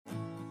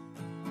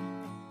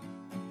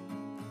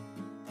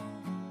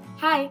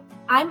Hi,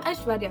 I'm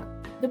Aishwarya,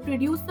 the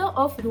producer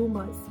of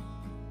Rumors.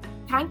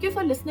 Thank you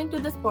for listening to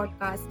this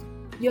podcast.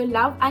 Your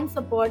love and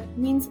support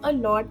means a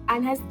lot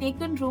and has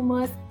taken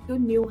Rumors to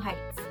new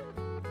heights.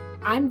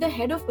 I'm the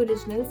head of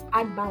originals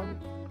at Bound.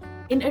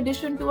 In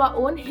addition to our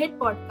own hit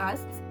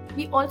podcasts,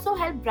 we also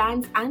help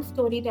brands and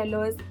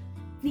storytellers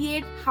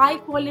create high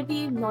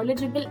quality,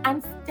 knowledgeable,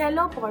 and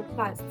stellar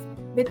podcasts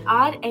with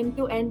our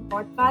end-to-end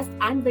podcast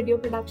and video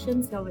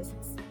production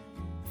services.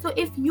 So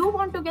if you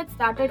want to get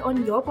started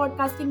on your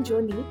podcasting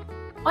journey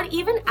or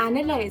even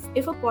analyze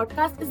if a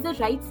podcast is the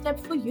right step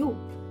for you,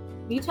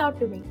 reach out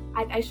to me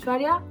at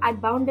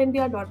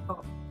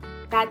aishwarya@boundindia.com.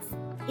 That's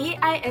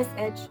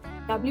AISHWARYA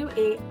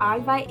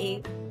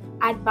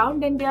at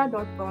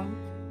boundindia.com.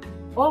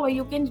 Or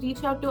you can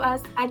reach out to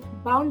us at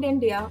Bound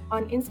India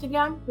on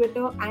Instagram,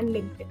 Twitter, and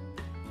LinkedIn.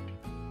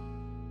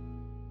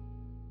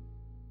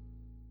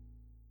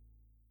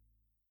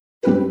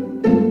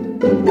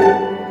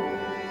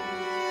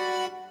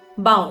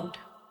 Bound.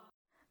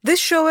 This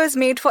show is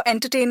made for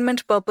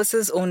entertainment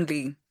purposes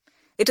only.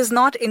 It is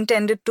not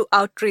intended to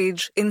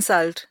outrage,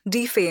 insult,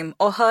 defame,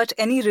 or hurt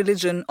any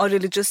religion or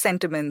religious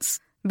sentiments,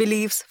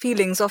 beliefs,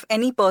 feelings of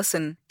any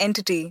person,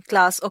 entity,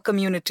 class, or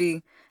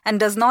community, and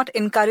does not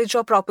encourage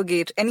or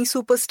propagate any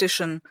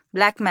superstition,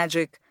 black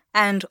magic,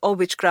 and/or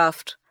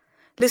witchcraft.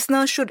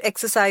 Listeners should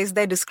exercise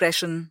their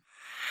discretion.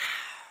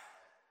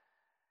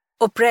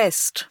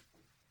 Oppressed,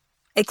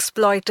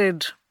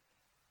 exploited,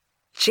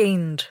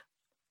 chained.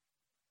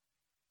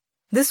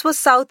 This was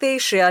South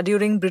Asia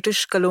during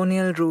British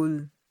colonial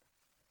rule.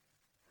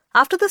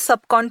 After the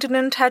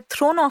subcontinent had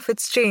thrown off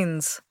its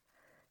chains,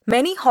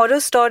 many horror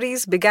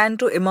stories began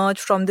to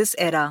emerge from this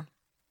era.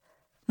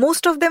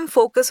 Most of them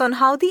focus on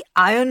how the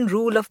iron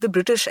rule of the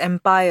British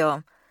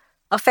Empire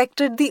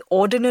affected the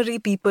ordinary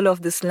people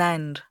of this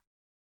land.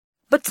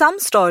 But some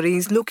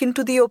stories look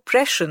into the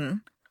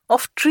oppression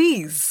of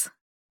trees.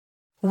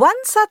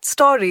 One such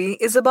story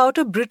is about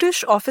a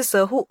British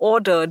officer who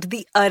ordered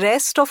the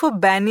arrest of a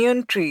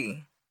banyan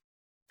tree.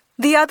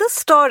 The other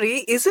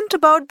story isn't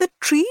about the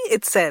tree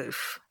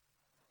itself,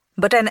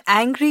 but an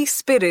angry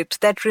spirit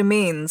that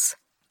remains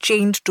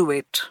chained to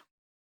it.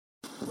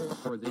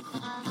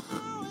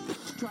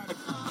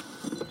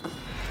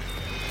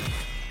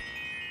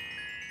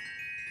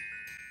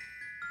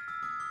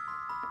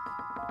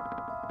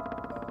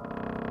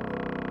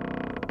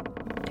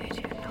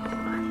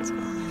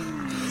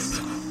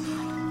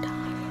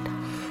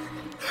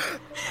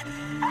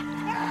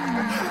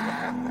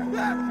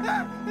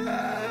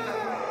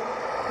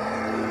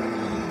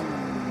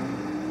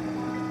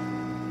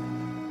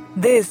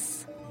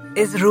 This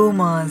is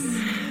Rumors.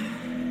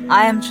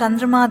 I am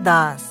Chandrama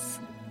Das.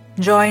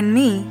 Join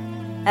me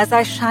as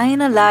I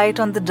shine a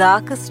light on the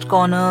darkest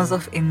corners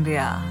of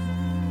India,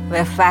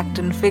 where fact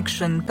and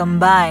fiction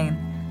combine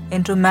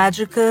into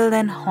magical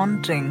and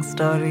haunting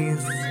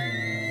stories.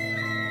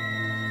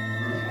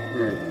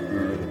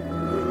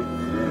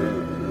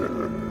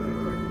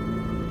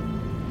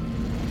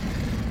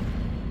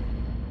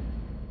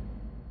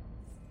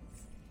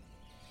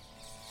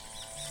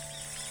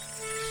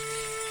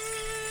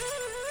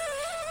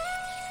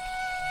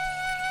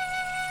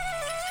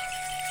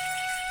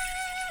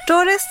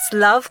 Tourists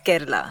love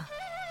Kerala.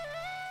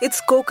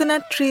 Its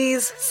coconut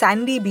trees,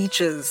 sandy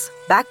beaches,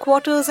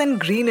 backwaters and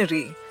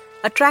greenery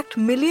attract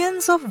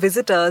millions of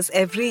visitors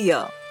every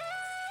year.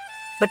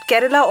 But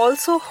Kerala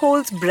also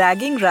holds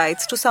bragging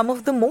rights to some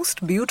of the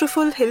most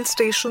beautiful hill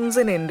stations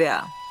in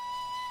India.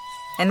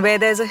 And where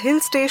there's a hill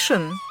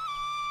station,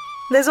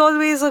 there's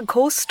always a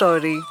ghost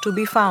story to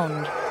be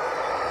found.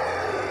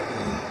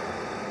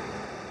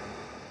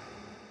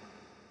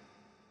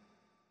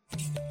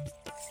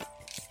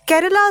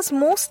 Kerala's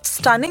most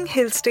stunning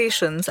hill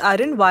stations are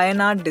in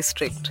Wayanad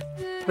district,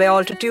 where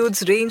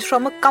altitudes range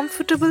from a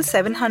comfortable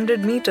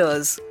 700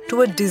 meters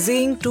to a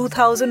dizzying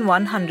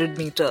 2,100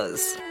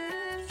 meters.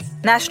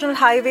 National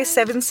Highway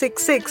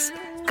 766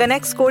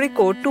 connects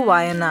Kozhikode to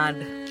Wayanad.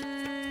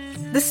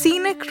 The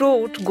scenic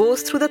route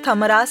goes through the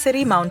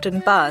Thamarassery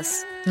mountain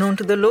pass, known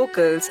to the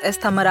locals as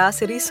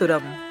Thamarassery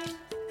Suram.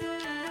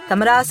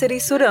 Thamarassery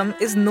Suram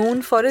is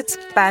known for its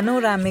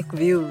panoramic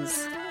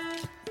views.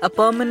 A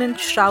permanent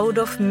shroud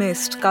of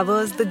mist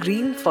covers the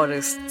green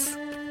forests,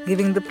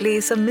 giving the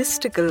place a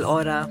mystical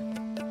aura.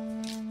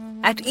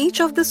 At each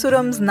of the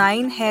Suram's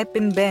 9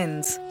 hairpin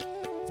bends,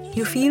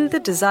 you feel the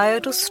desire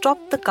to stop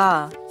the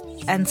car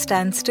and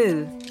stand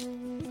still,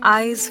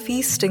 eyes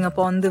feasting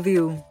upon the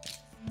view.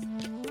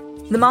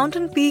 The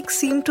mountain peaks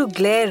seem to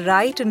glare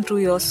right into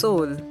your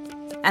soul,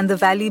 and the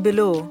valley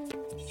below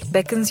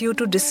beckons you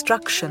to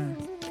destruction.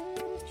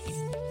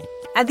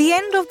 At the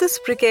end of this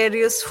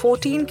precarious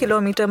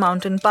 14-kilometer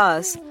mountain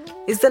pass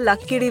is the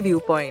Lakkidi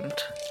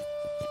viewpoint.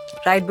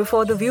 Right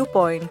before the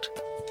viewpoint,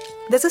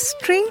 there's a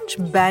strange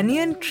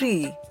banyan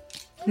tree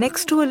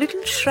next to a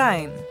little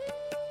shrine.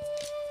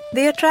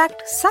 They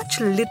attract such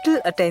little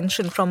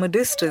attention from a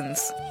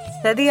distance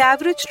that the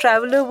average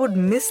traveler would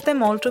miss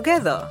them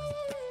altogether.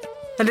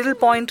 A little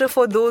pointer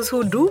for those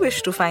who do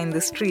wish to find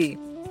this tree.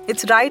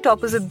 It's right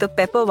opposite the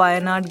Pepper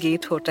Wayanad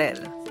Gate Hotel.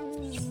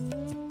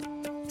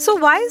 So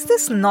why is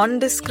this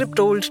nondescript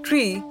old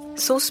tree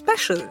so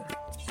special?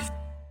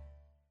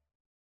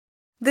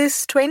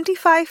 This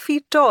 25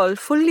 feet tall,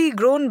 fully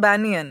grown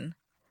banyan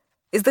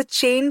is the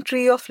chain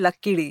tree of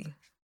Lakkidi.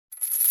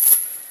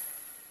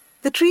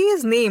 The tree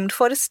is named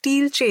for a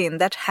steel chain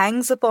that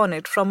hangs upon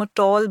it from a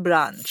tall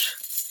branch.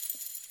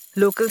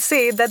 Locals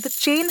say that the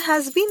chain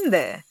has been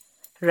there,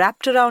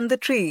 wrapped around the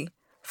tree,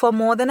 for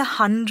more than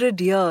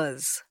 100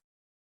 years.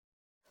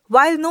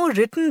 While no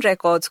written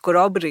records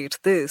corroborate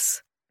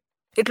this,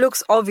 it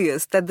looks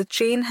obvious that the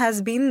chain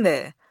has been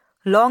there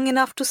long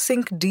enough to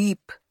sink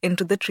deep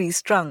into the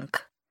tree's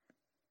trunk.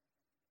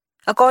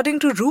 According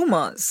to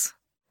rumors,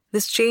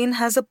 this chain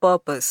has a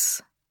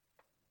purpose: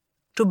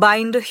 to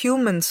bind a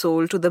human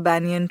soul to the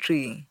banyan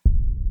tree.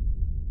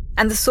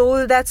 And the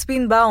soul that's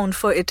been bound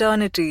for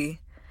eternity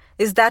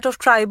is that of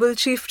tribal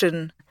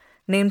chieftain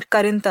named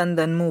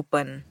Karintandan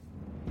Moopan.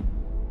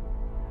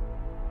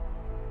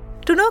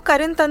 To know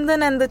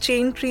Karintandan and the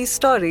chain tree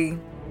story,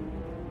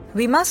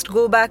 we must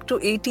go back to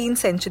 18th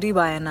century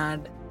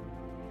Wayanad.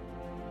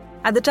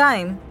 At the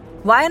time,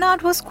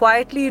 Wayanad was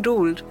quietly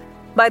ruled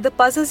by the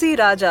Pazhassi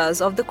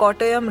Rajas of the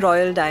Kottayam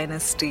royal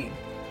dynasty.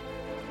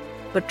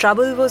 But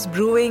trouble was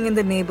brewing in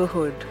the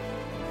neighborhood.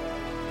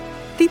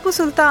 Tipu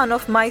Sultan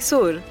of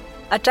Mysore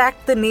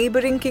attacked the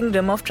neighboring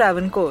kingdom of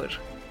Travancore,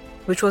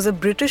 which was a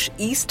British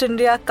East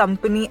India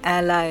Company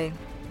ally.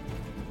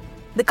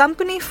 The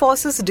company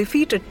forces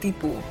defeated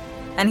Tipu,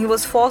 and he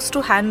was forced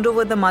to hand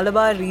over the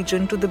Malabar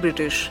region to the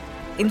British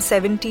in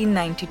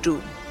 1792.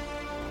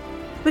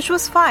 Which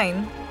was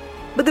fine,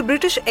 but the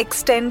British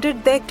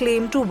extended their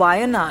claim to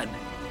Wayanad,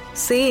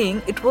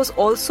 saying it was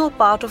also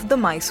part of the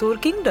Mysore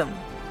kingdom.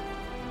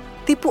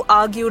 Tipu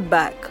argued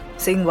back,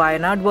 saying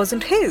Wayanad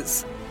wasn't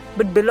his,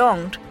 but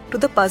belonged to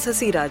the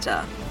Pazhassi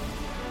Raja.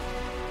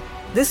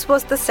 This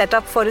was the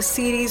setup for a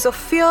series of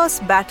fierce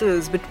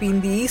battles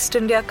between the East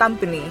India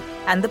Company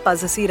and the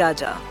Pazhassi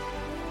Raja.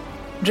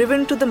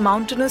 Driven to the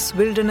mountainous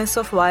wilderness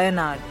of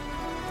Wayanad,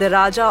 the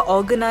Raja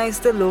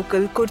organized the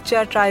local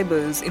Kurchya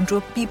tribals into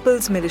a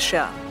people's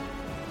militia.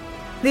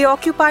 They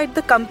occupied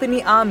the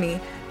company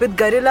army with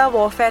guerrilla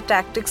warfare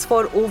tactics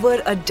for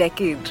over a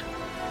decade.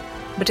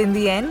 But in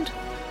the end,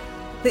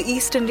 the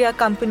East India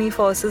Company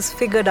forces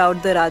figured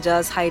out the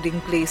Raja's hiding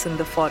place in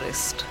the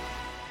forest.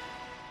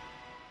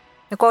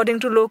 According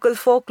to local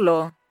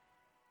folklore,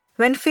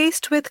 when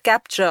faced with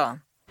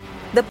capture,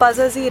 the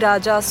Pazhassi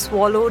Raja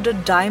swallowed a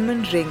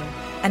diamond ring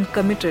and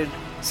committed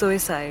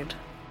suicide.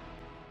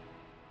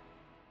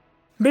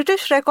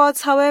 British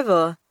records,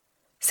 however,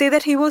 say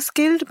that he was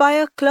killed by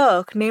a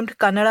clerk named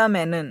Kannada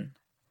Menon.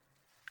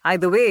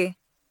 Either way,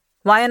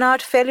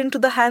 Wayanad fell into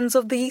the hands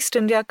of the East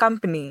India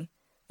Company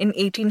in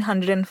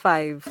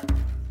 1805.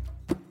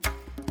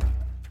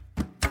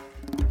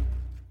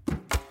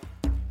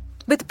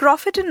 With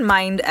profit in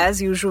mind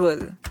as usual,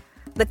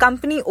 the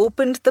company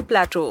opened the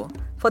plateau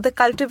for the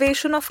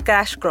cultivation of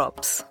cash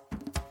crops.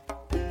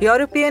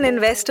 European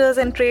investors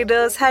and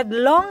traders had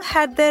long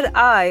had their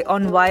eye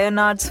on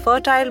Wayanad's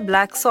fertile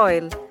black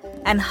soil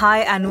and high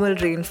annual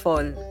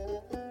rainfall.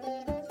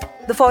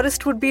 The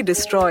forest would be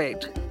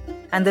destroyed,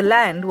 and the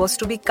land was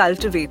to be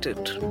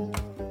cultivated.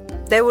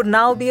 There would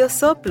now be a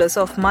surplus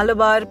of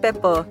Malabar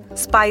pepper,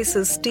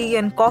 spices, tea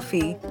and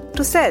coffee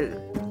to sell.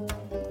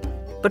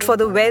 But for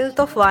the wealth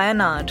of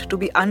Wayanad to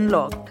be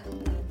unlocked,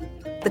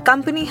 the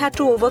company had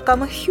to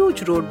overcome a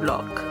huge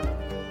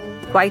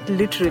roadblock, quite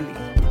literally.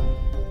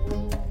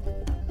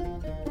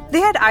 They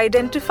had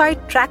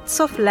identified tracts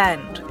of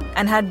land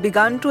and had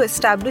begun to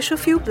establish a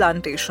few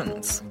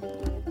plantations.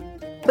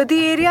 But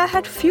the area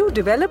had few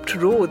developed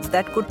roads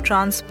that could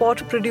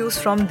transport produce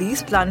from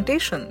these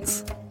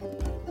plantations.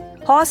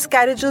 Horse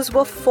carriages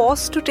were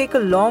forced to take a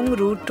long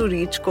route to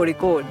reach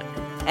Kozhikode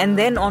and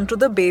then onto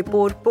the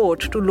Beypore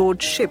port to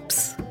load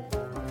ships.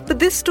 But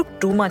this took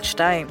too much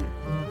time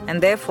and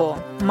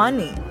therefore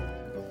money.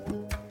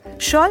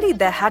 Surely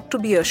there had to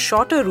be a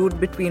shorter route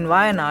between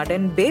Wayanad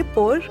and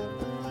Beypore.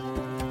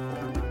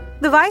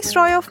 The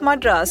Viceroy of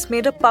Madras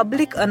made a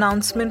public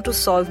announcement to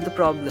solve the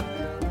problem.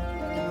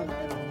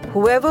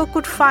 Whoever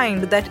could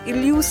find that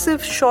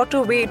elusive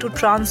shorter way to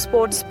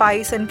transport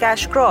spice and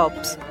cash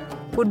crops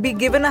would be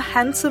given a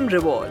handsome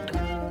reward.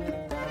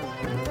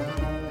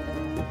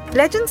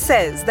 Legend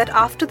says that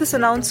after this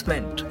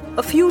announcement,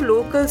 a few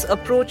locals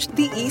approached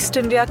the East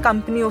India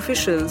Company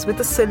officials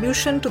with a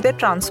solution to their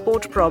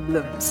transport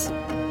problems.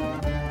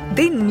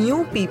 They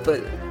knew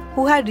people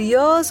who had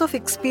years of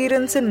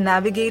experience in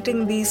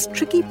navigating these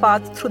tricky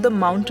paths through the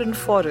mountain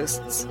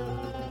forests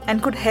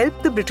and could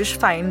help the British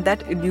find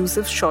that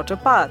elusive shorter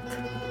path.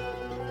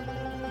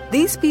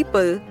 These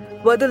people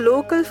were the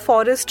local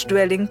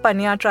forest-dwelling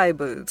Panya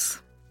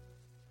tribals.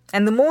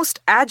 And the most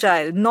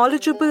agile,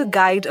 knowledgeable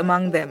guide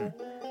among them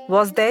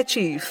was their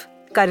chief,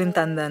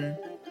 Karintandan.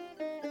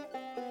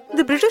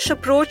 The British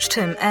approached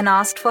him and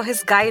asked for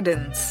his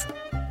guidance.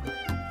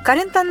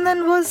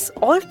 Karintandan was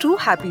all too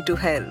happy to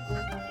help,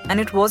 and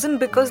it wasn't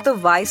because the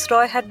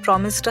Viceroy had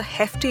promised a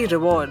hefty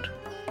reward.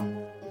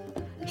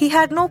 He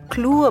had no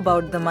clue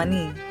about the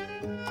money.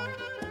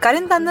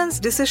 Karintandan's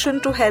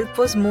decision to help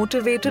was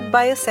motivated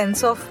by a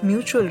sense of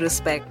mutual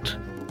respect.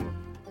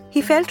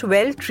 He felt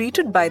well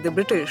treated by the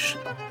British,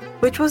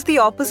 which was the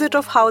opposite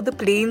of how the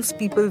plains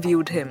people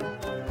viewed him,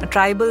 a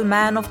tribal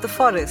man of the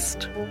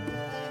forest.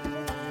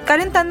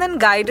 Karintandan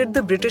guided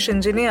the British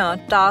engineer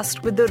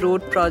tasked with the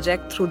road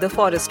project through the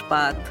forest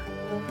path.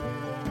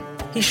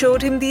 He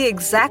showed him the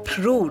exact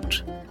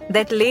route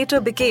that later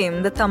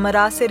became the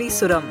Thamarassery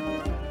Suram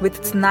with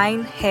its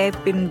 9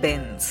 hairpin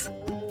bends.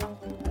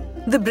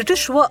 The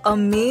British were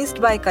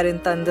amazed by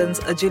Karintandan's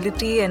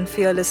agility and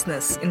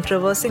fearlessness in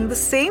traversing the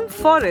same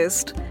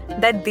forest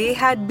that they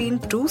had been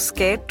too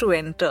scared to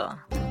enter.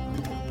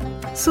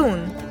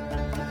 Soon,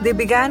 they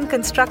began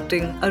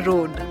constructing a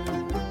road.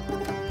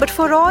 But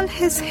for all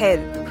his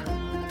help,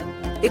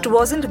 it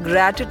wasn't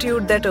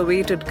gratitude that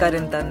awaited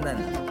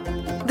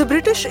Karintandan. The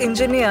British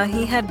engineer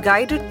he had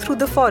guided through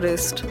the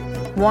forest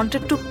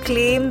wanted to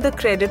claim the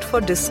credit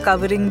for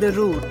discovering the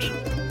route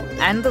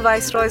and the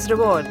Viceroy's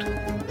reward.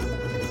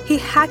 He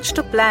hatched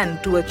a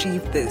plan to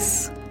achieve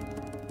this.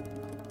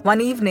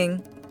 One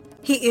evening,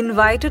 he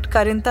invited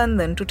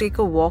Karintandan to take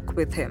a walk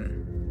with him.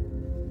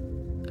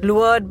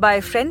 Lured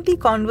by friendly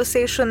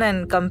conversation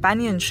and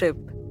companionship,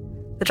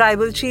 the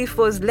tribal chief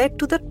was led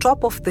to the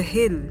top of the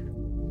hill.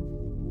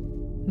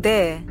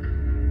 There,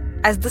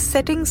 as the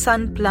setting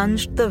sun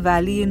plunged the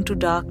valley into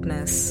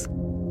darkness,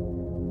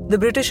 the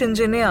British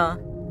engineer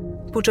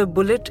put a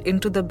bullet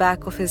into the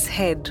back of his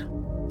head.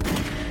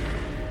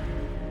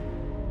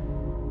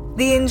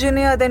 The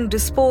engineer then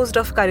disposed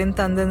of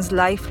Karintandan's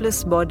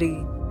lifeless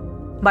body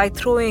by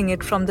throwing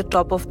it from the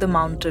top of the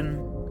mountain.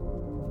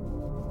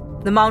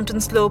 The mountain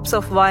slopes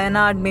of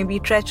Wayanad may be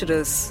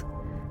treacherous,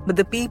 but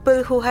the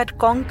people who had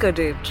conquered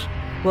it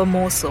were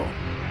more so.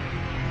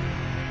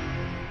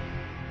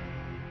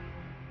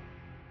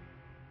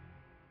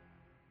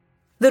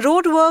 The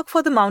road work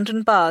for the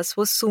mountain pass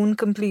was soon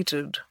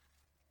completed,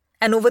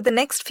 and over the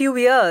next few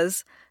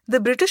years, the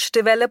British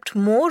developed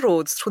more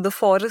roads through the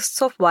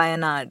forests of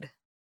Wayanad.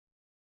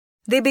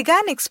 They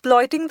began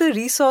exploiting the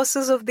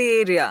resources of the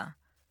area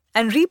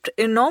and reaped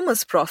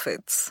enormous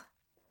profits.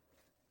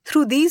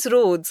 Through these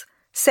roads,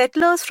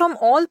 settlers from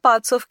all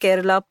parts of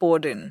Kerala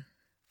poured in.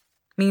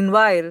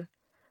 Meanwhile,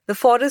 the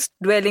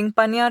forest-dwelling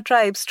Panya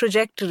tribe's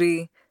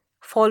trajectory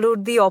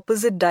followed the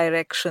opposite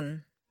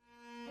direction.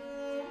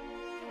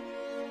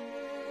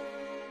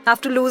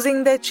 After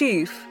losing their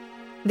chief,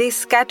 they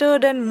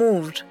scattered and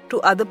moved to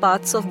other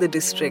parts of the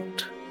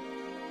district.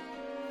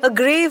 A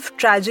grave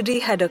tragedy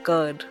had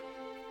occurred,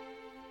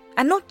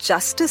 and no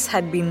justice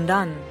had been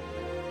done.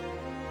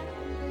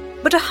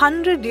 But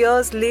 100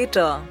 years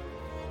later,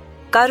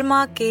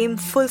 karma came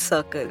full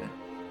circle.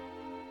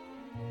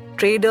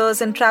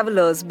 Traders and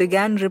travelers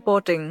began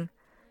reporting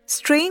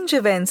strange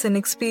events and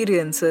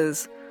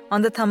experiences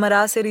on the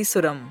Thamarassery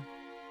Suram.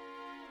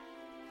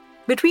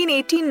 Between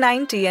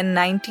 1890 and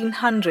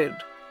 1900,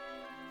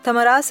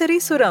 Thamarassery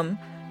Suram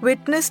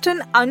witnessed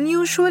an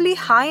unusually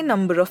high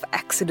number of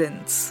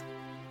accidents.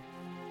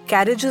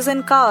 Carriages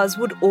and cars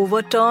would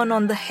overturn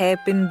on the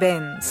hairpin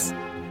bends.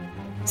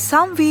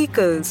 Some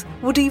vehicles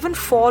would even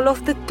fall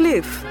off the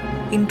cliff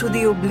into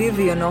the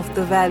oblivion of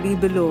the valley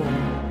below.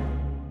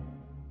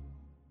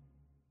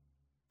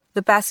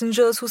 The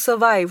passengers who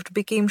survived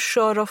became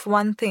sure of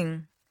one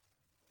thing,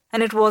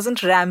 and it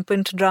wasn't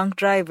rampant drunk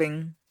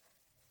driving.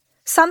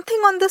 Something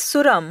on the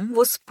Suram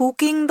was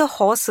spooking the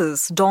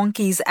horses,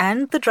 donkeys,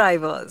 and the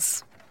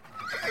drivers.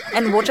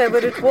 And whatever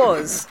it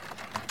was,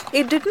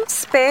 it didn't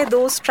spare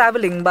those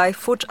travelling by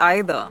foot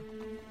either.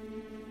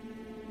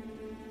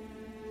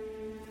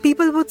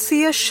 People would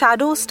see a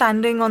shadow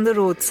standing on the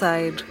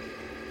roadside.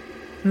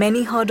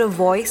 Many heard a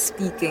voice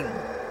speaking,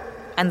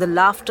 and the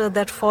laughter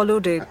that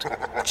followed it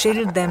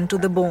chilled them to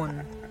the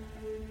bone.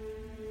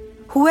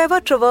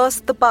 Whoever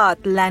traversed the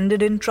path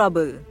landed in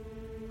trouble,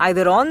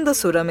 either on the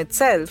Suram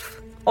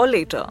itself or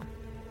later.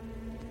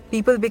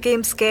 People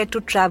became scared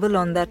to travel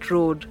on that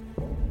road,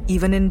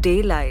 even in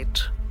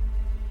daylight.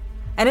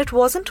 And it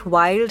wasn't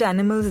wild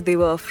animals they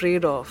were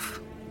afraid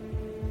of.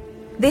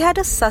 They had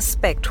a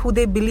suspect who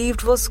they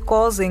believed was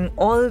causing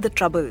all the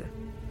trouble.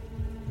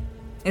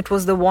 It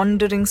was the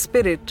wandering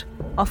spirit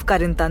of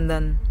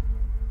Karintandan.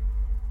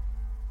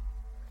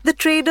 The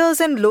traders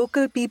and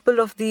local people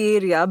of the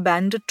area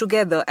banded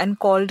together and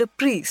called a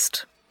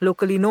priest,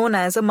 locally known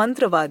as a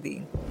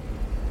mantravadi.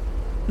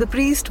 The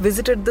priest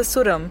visited the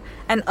Suram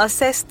and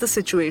assessed the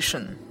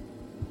situation.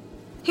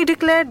 He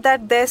declared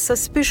that their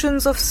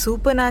suspicions of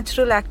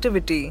supernatural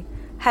activity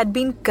had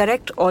been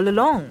correct all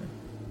along.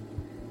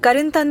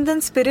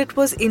 Karintandan's spirit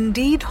was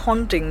indeed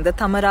haunting the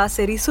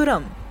Thamarassery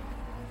Suram.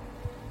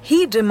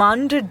 He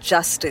demanded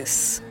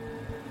justice.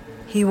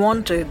 He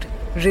wanted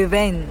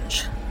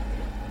revenge.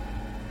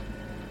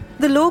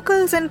 The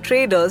locals and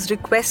traders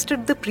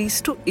requested the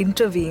priest to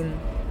intervene.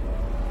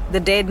 The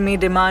dead may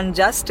demand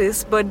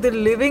justice, but the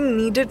living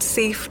needed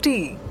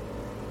safety.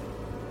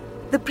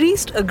 The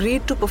priest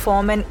agreed to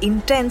perform an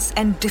intense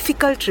and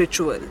difficult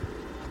ritual.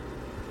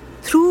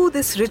 Through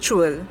this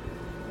ritual,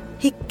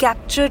 he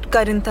captured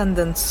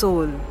Karintandan's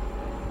soul.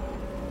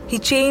 He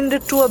chained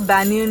it to a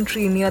banyan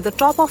tree near the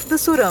top of the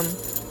suram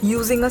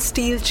using a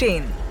steel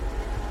chain.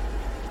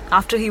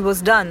 After he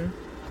was done,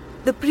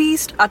 the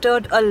priest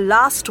uttered a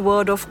last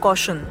word of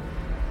caution.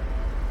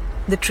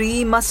 The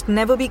tree must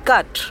never be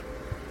cut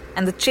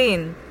and the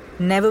chain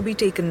never be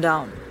taken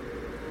down.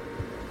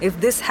 If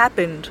this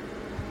happened,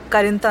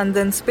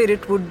 Karintandan's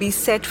spirit would be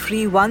set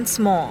free once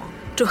more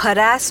to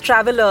harass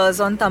travelers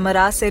on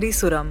Tamaraseri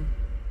Suram.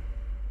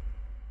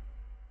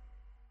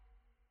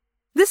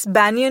 This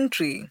banyan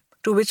tree,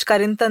 to which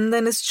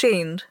Karintandan is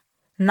chained,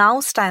 now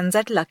stands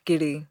at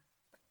Lakkidi.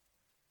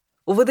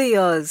 Over the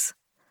years,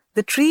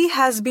 the tree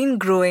has been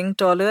growing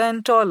taller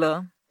and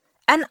taller,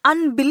 and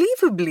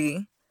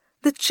unbelievably,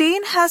 the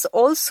chain has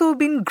also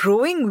been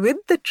growing with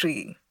the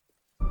tree.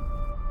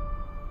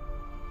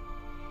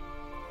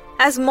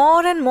 As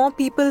more and more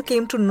people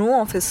came to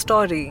know of his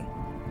story,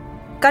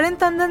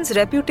 Karintandan's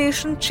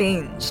reputation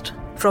changed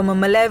from a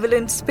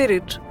malevolent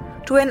spirit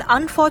to an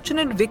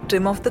unfortunate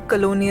victim of the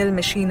colonial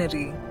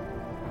machinery.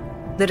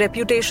 The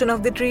reputation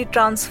of the tree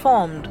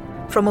transformed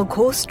from a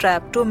ghost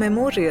trap to a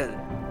memorial.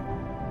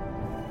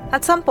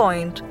 At some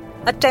point,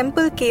 a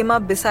temple came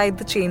up beside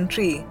the chain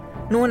tree,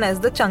 known as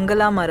the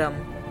Changala Maram.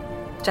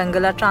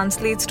 Changala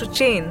translates to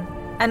chain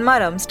and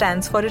Maram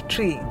stands for a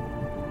tree.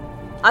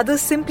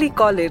 Others simply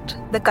call it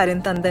the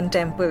Karintandan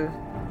temple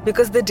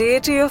because the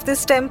deity of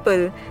this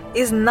temple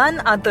is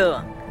none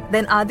other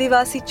than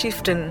Adivasi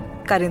chieftain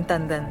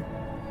Karintandan.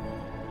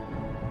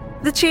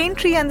 The chain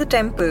tree and the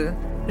temple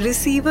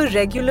receive a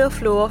regular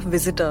flow of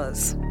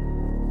visitors.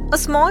 A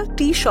small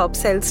tea shop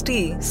sells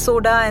tea,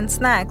 soda and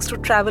snacks to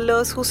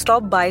travelers who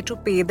stop by to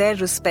pay their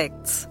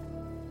respects.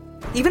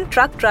 Even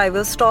truck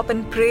drivers stop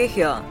and pray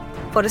here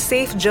for a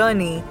safe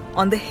journey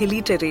on the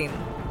hilly terrain.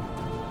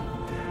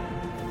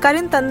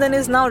 Karintandan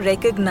is now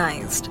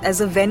recognized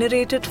as a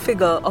venerated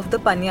figure of the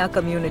Panya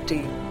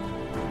community.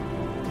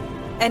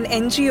 An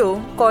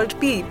NGO called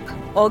PEEP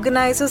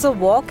organizes a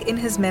walk in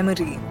his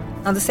memory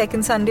on the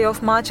second Sunday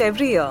of March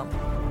every year.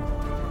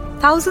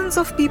 Thousands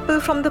of people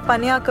from the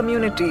Panya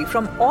community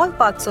from all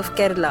parts of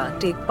Kerala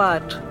take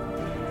part.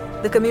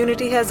 The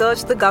community has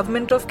urged the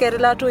government of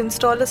Kerala to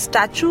install a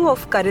statue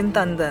of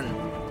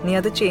Karintandan near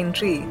the chain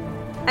tree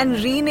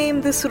and rename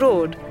this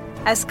road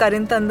as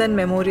Karintandan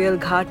Memorial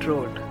Ghat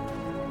Road.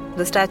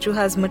 The statue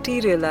has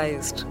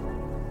materialized,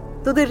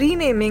 though the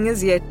renaming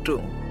is yet to.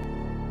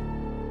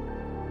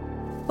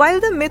 While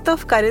the myth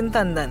of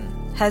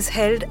Karintandan has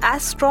held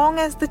as strong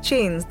as the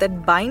chains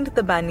that bind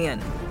the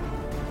banyan,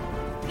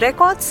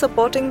 records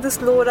supporting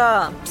this lore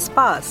are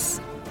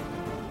sparse.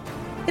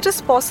 It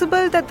is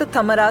possible that the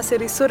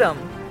Tamaraseri Suram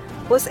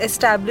was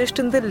established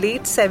in the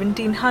late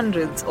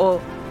 1700s or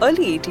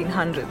early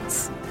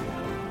 1800s.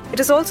 It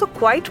is also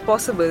quite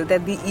possible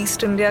that the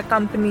East India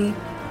Company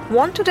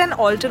wanted an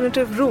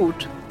alternative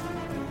route,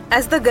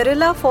 as the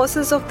guerrilla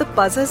forces of the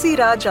Pazhazi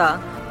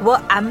Raja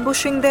were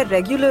ambushing their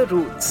regular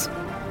routes,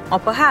 or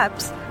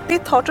perhaps they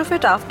thought of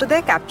it after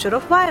their capture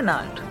of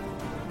Wayanad.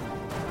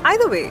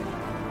 Either way,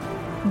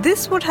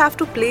 this would have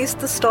to place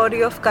the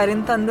story of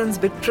Karintandan's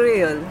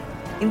betrayal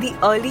in the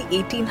early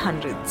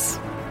 1800s.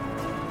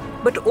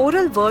 But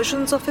oral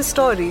versions of his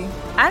story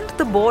and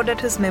the board at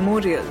his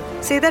memorial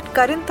say that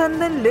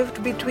Karintandan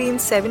lived between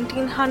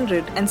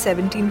 1700 and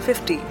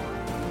 1750,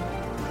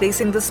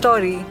 placing the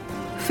story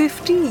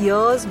 50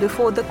 years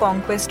before the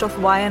conquest of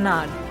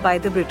Wayanad by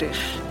the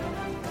British.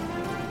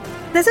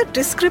 There's a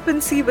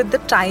discrepancy with the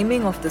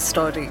timing of the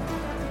story,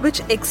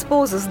 which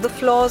exposes the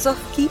flaws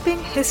of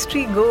keeping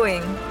history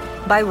going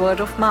by word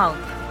of mouth.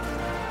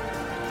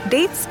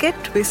 Dates get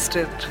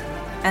twisted,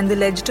 and the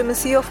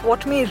legitimacy of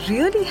what may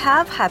really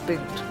have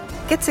happened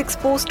gets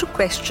exposed to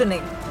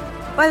questioning,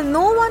 while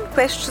no one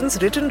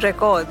questions written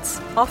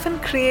records often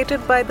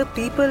created by the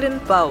people in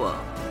power.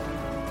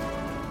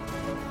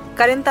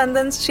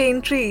 Karintandan's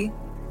chain tree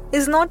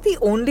is not the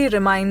only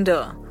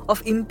reminder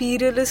of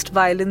imperialist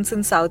violence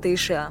in South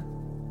Asia.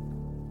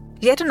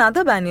 Yet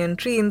another banyan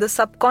tree in the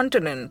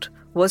subcontinent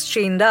was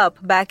chained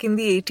up back in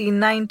the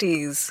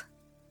 1890s.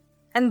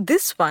 And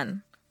this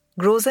one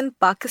grows in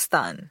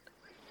Pakistan.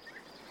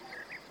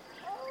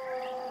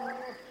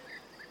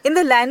 In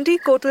the Landi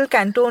Kotal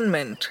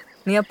cantonment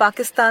near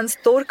Pakistan's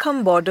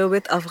Torkham border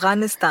with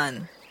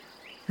Afghanistan,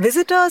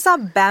 visitors are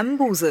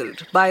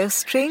bamboozled by a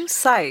strange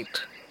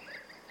sight.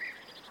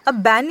 A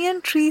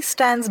banyan tree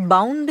stands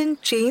bound in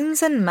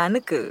chains and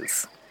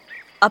manacles,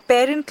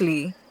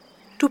 apparently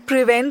to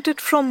prevent it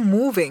from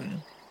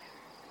moving.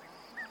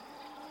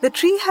 The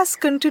tree has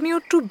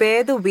continued to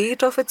bear the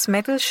weight of its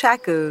metal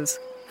shackles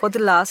for the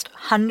last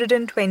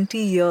 120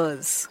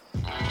 years.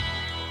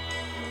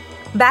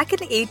 Back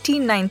in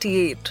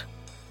 1898,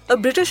 a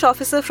British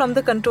officer from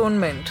the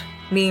cantonment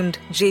named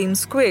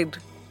James Quid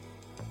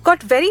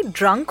got very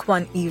drunk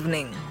one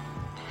evening.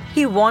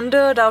 He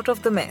wandered out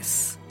of the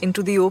mess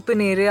into the open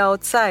area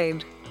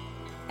outside,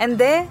 and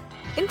there,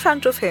 in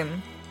front of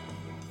him,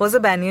 was a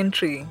banyan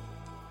tree.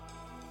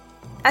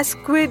 As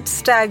Quid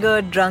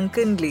staggered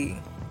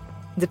drunkenly,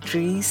 the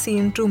tree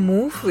seemed to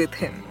move with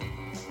him.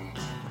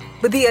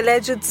 But the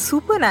alleged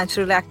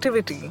supernatural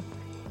activity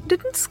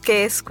didn't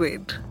scare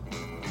Squid.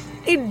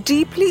 It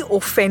deeply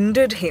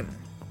offended him.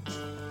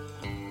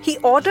 He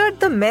ordered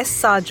the mess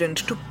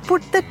sergeant to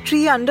put the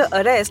tree under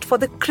arrest for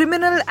the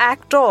criminal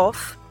act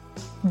of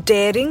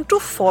daring to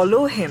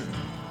follow him.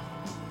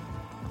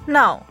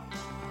 Now,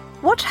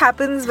 what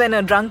happens when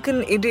a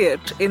drunken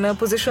idiot in a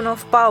position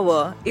of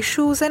power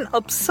issues an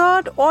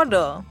absurd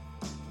order?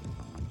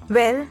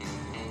 Well,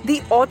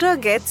 the order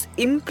gets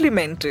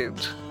implemented.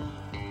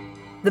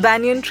 The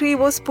banyan tree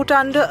was put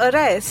under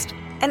arrest,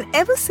 and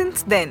ever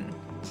since then,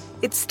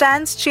 it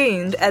stands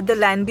chained at the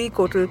Lanby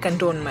Kotal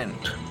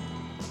cantonment.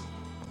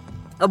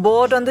 A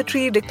board on the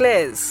tree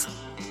declares,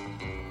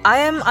 "I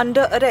am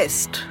under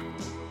arrest."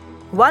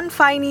 One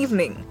fine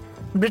evening,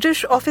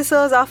 British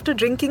officers, after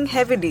drinking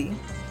heavily,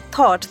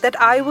 thought that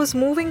I was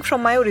moving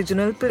from my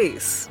original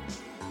place.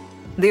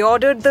 They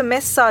ordered the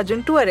mess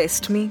sergeant to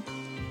arrest me.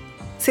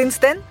 Since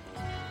then,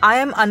 I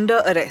am under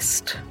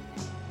arrest.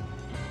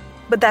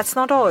 But that's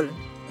not all.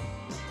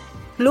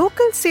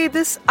 Locals say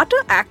this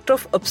utter act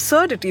of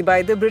absurdity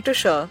by the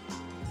Britisher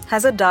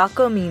has a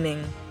darker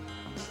meaning.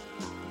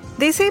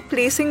 They say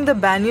placing the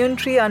banyan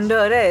tree under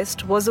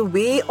arrest was a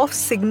way of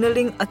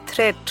signaling a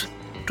threat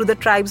to the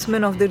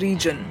tribesmen of the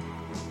region.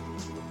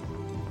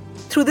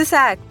 Through this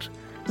act,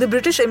 the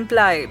British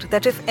implied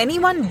that if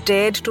anyone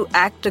dared to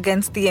act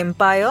against the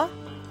empire,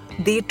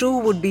 they too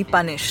would be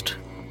punished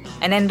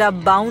and end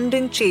up bound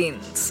in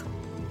chains,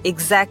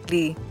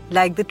 exactly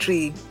like the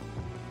tree.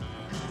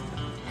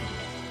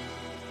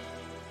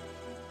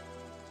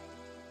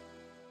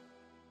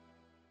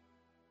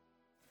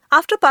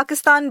 After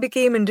Pakistan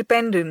became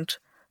independent,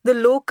 the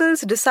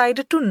locals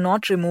decided to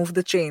not remove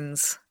the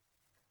chains.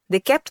 They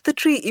kept the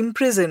tree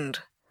imprisoned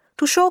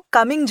to show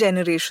coming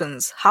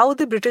generations how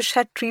the British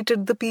had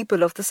treated the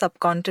people of the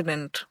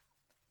subcontinent.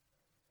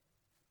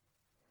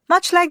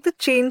 Much like the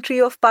chain tree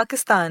of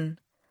Pakistan,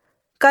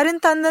 Karan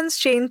Tandon's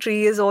chain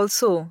tree is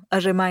also a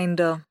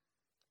reminder.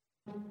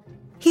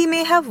 He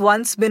may have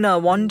once been a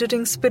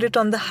wandering spirit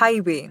on the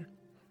highway,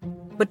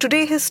 but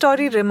today his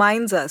story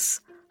reminds us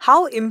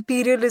how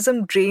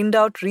imperialism drained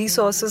out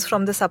resources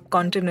from the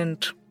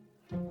subcontinent.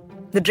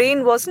 The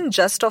drain wasn't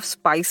just of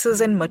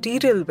spices and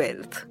material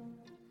wealth.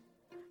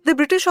 The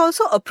British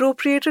also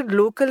appropriated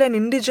local and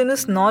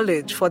indigenous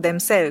knowledge for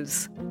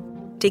themselves,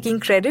 taking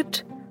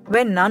credit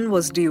where none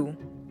was due.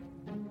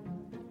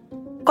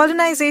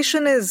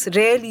 Colonization is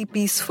rarely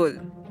peaceful,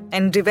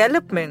 and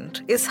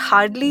development is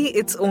hardly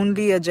its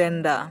only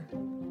agenda.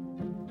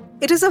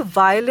 It is a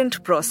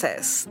violent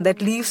process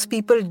that leaves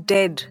people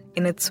dead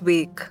in its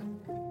wake,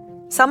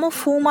 some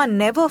of whom are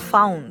never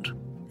found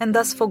and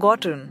thus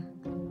forgotten.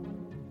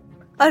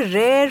 A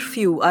rare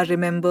few are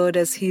remembered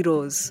as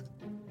heroes,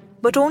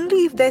 but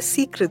only if their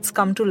secrets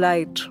come to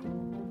light.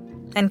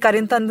 And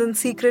Karan Tandon's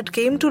secret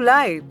came to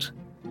light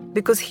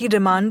because he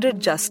demanded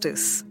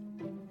justice,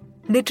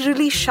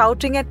 literally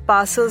shouting at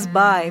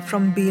passers-by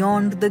from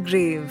beyond the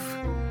grave.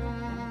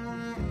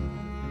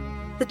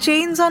 The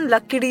chains on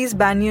Lakkadi's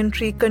banyan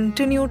tree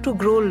continue to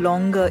grow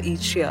longer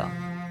each year.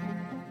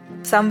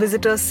 Some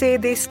visitors say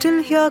they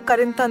still hear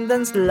Karan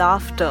Tandon's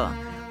laughter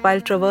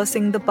while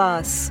traversing the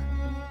pass.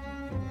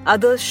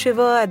 Others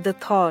shiver at the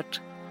thought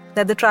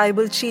that the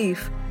tribal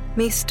chief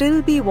may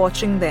still be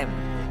watching them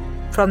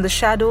from the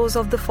shadows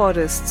of the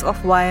forests of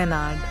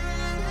Wayanad.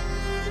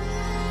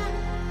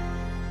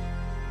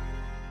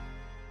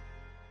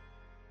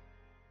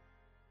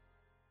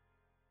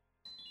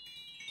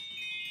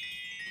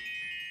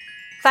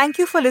 Thank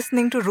you for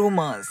listening to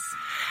Rumours,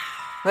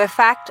 where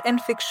fact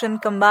and fiction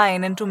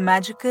combine into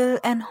magical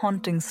and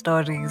haunting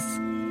stories.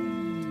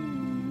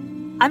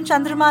 I'm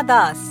Chandrama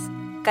Das,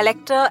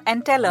 collector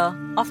and teller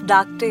of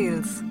dark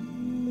tales,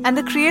 and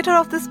the creator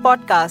of this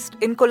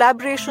podcast in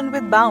collaboration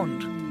with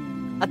Bound,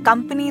 a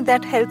company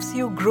that helps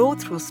you grow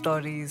through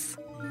stories.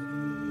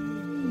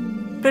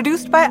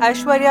 Produced by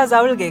Aishwarya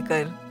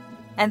Zaulgekar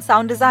and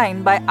sound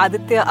design by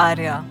Aditya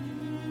Arya.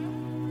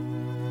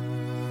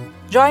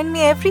 Join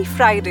me every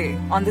Friday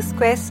on this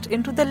quest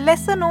into the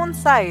lesser-known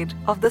side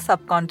of the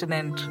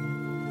subcontinent.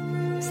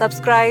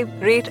 Subscribe,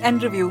 rate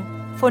and review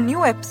for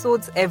new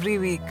episodes every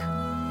week.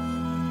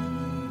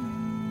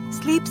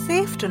 Sleep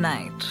safe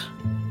tonight.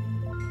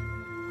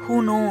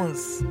 Who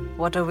knows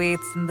what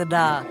awaits in the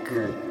dark?